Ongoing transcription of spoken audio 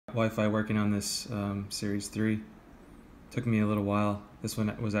Wi-Fi working on this Series 3. Took me a little while. This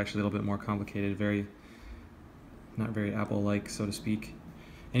one was actually a little bit more complicated, not very Apple-like, so to speak.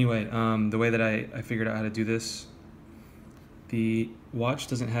 Anyway, the way that I figured out how to do this, the watch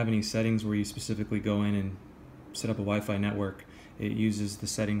doesn't have any settings where you specifically go in and set up a Wi-Fi network. It uses the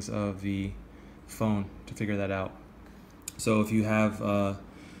settings of the phone to figure that out. So if you have,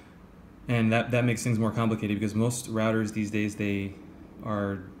 and that makes things more complicated because most routers these days, they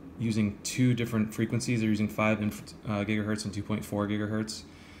are using two different frequencies. They're using 5 gigahertz and 2.4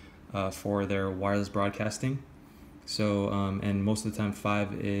 gigahertz for their wireless broadcasting. So, and most of the time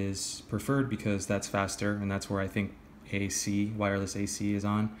 5 is preferred because that's faster, and that's where I think AC, wireless AC is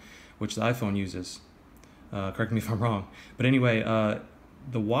on, which the iPhone uses. Correct me if I'm wrong. But anyway,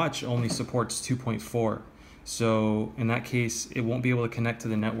 the watch only supports 2.4. So in that case, it won't be able to connect to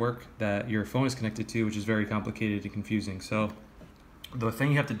the network that your phone is connected to, which is very complicated and confusing. So the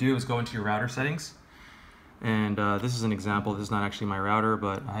thing you have to do is go into your router settings. And this is an example. This is not actually my router,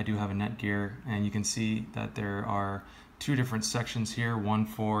 but I do have a Netgear, and you can see that there are two different sections here, one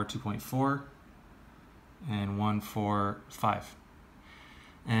for 2.4 and one for 5.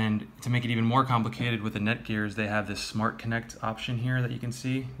 And to make it even more complicated with the Netgears, they have this Smart Connect option here that you can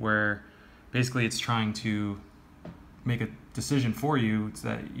see, where basically it's trying to make a decision for you. It's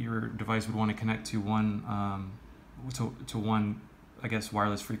that your device would want to connect to one, I guess,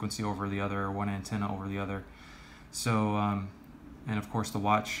 wireless frequency over the other, or one antenna over the other. So, and of course the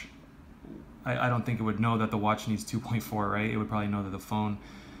watch, I don't think it would know that the watch needs 2.4, right? It would probably know that the phone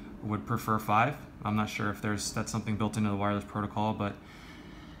would prefer 5. I'm not sure if that's something built into the wireless protocol, but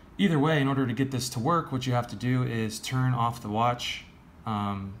either way, in order to get this to work, what you have to do is turn off the watch,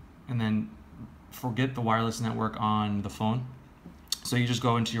 and then forget the wireless network on the phone. So you just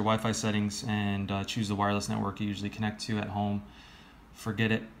go into your Wi-Fi settings and choose the wireless network you usually connect to at home.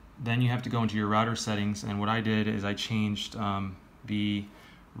 Forget it. Then you have to go into your router settings, and what I did is I changed the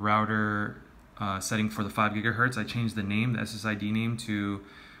router setting for the 5 gigahertz. I changed the name, the SSID name, to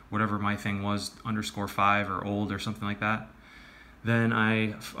whatever my thing was, _5 or old or something like that. Then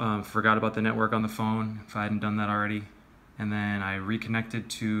I forgot about the network on the phone, if I hadn't done that already. And then I reconnected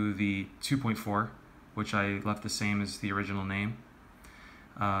to the 2.4, which I left the same as the original name.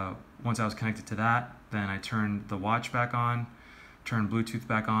 Once I was connected to that, then I turned the watch back on, turned Bluetooth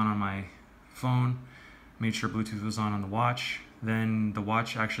back on my phone, made sure Bluetooth was on the watch. Then the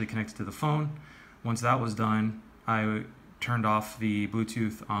watch actually connected to the phone. Once that was done, I turned off the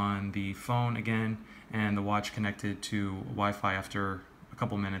Bluetooth on the phone again, and the watch connected to Wi-Fi after a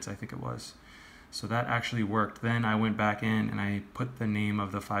couple minutes, I think it was. So that actually worked. Then I went back in and I put the name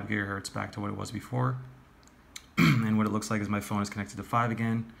of the 5 gigahertz back to what it was before. And what it looks like is my phone is connected to 5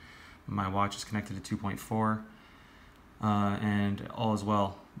 again. My watch is connected to 2.4. And all is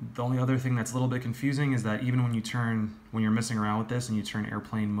well. The only other thing that's a little bit confusing is that even when you're messing around with this and you turn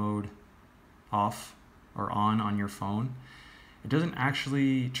airplane mode off or on your phone, it doesn't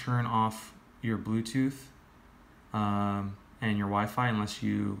actually turn off your Bluetooth and your Wi-Fi unless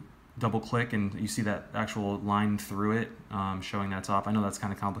you double click and you see that actual line through it showing that's off. I know that's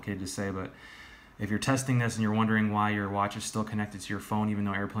kind of complicated to say, but if you're testing this and you're wondering why your watch is still connected to your phone even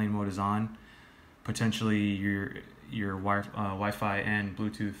though airplane mode is on, potentially your Wi-Fi and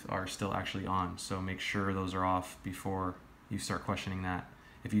Bluetooth are still actually on. So make sure those are off before you start questioning that.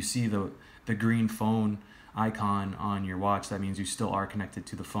 If you see the green phone icon on your watch, that means you still are connected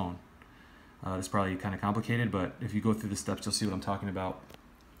to the phone. It's probably kind of complicated, but if you go through the steps, you'll see what I'm talking about.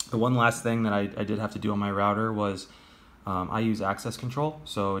 The one last thing that I did have to do on my router was I use access control.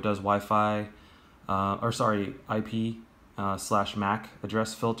 So it does Wi-Fi, IP /MAC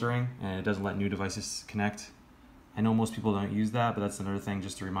address filtering, and it doesn't let new devices connect. I know most people don't use that, but that's another thing,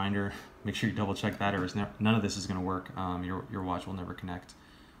 just a reminder. Make sure you double check that, or none of this is going to work. Your watch will never connect.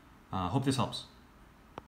 Hope this helps.